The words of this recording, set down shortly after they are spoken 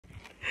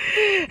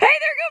there,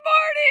 good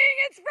morning.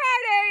 It's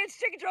Friday. It's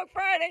Chicken Joke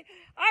Friday.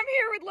 I'm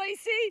here with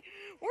Lacey.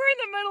 We're in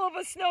the middle of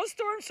a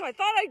snowstorm, so I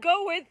thought I'd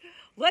go with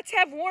let's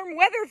have warm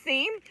weather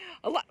theme.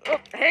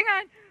 Hang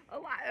on.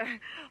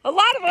 A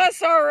lot of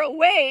us are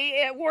away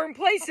at warm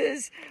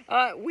places.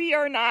 We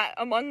are not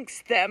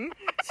amongst them.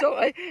 So,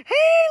 hey,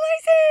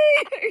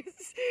 Lacey!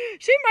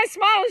 She my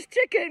smallest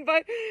chicken,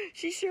 but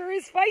she sure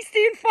is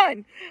feisty and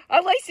fun.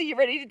 Lacey, you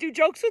ready to do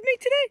jokes with me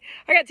today?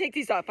 I gotta take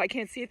these off. I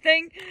can't see a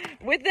thing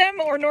with them,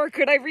 or nor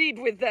could I read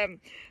with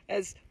them.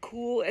 As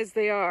cool as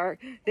they are,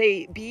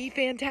 they be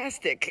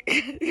fantastic.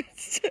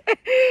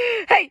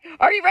 Hey,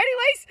 are you ready,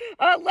 Lace?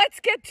 Let's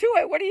get to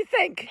it. What do you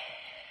think?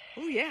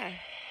 Oh, yeah.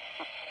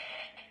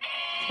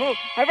 Oh,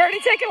 I've already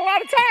taken a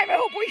lot of time. I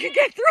hope we can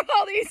get through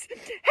all these.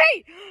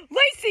 Hey,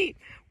 Lacey,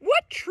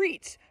 what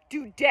treats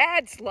do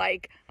dads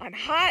like on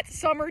hot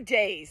summer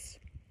days?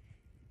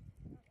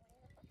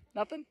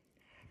 Nothing?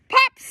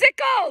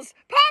 Popsicles!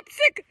 Pop,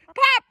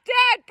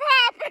 Dad,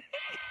 pop!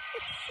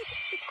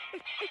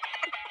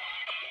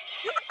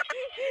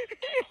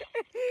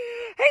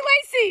 Hey,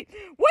 Lacey,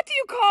 what do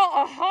you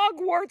call a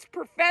Hogwarts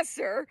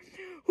professor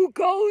who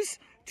goes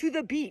to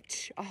the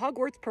beach? A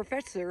Hogwarts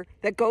professor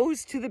that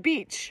goes to the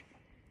beach.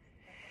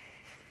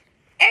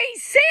 A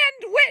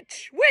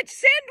sandwich!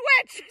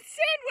 Sandwich!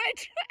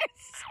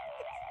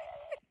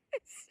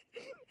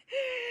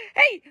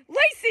 Hey,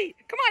 Lacey,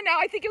 come on now.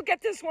 I think you'll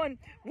get this one.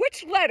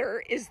 Which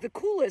letter is the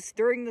coolest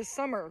during the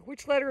summer?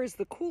 Which letter is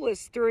the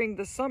coolest during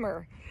the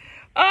summer?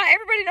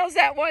 Everybody knows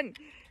that one.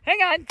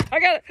 Hang on. I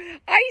got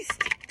it.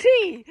 Iced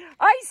tea.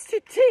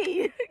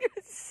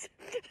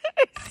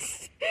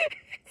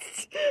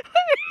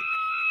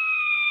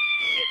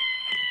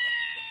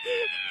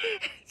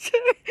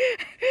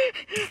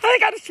 I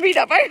gotta speed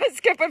up. I gotta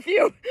skip a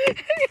few.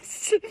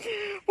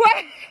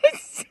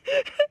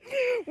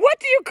 What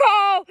do you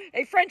call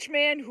a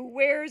Frenchman who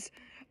wears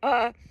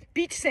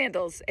beach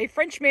sandals? A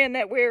Frenchman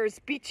that wears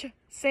beach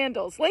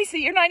sandals. Lacey,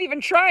 you're not even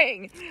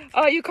trying.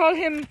 You call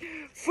him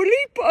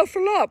Philippe a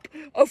flop.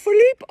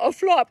 Philippe a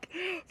flop.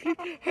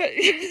 I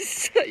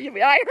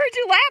heard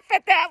you laugh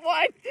at that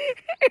one.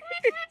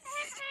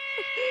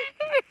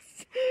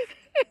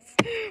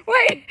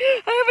 Wait,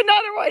 I have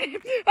another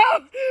one.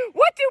 Oh,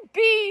 what do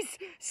bees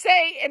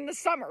say in the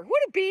summer?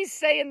 What do bees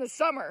say in the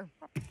summer?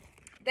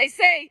 They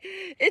say,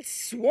 it's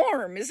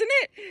swarm, isn't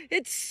it?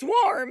 It's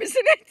swarm,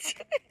 isn't it?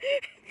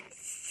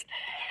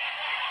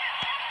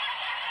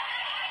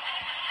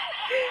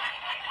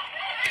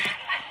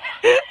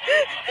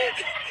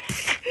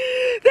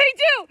 They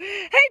do.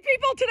 Hey,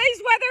 people,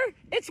 today's weather,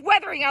 it's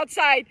weathering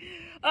outside.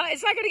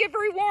 It's not going to get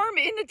very warm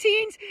in the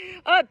teens.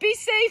 Be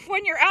safe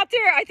when you're out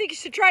there. I think you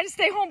should try to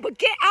stay home, but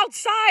get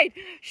outside.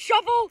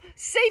 Shovel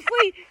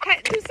safely.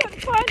 Do something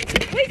fun.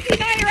 Lacey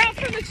and I are out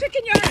from the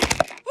chicken yard.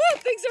 Oh,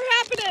 things are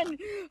happening.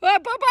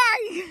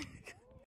 Bye-bye.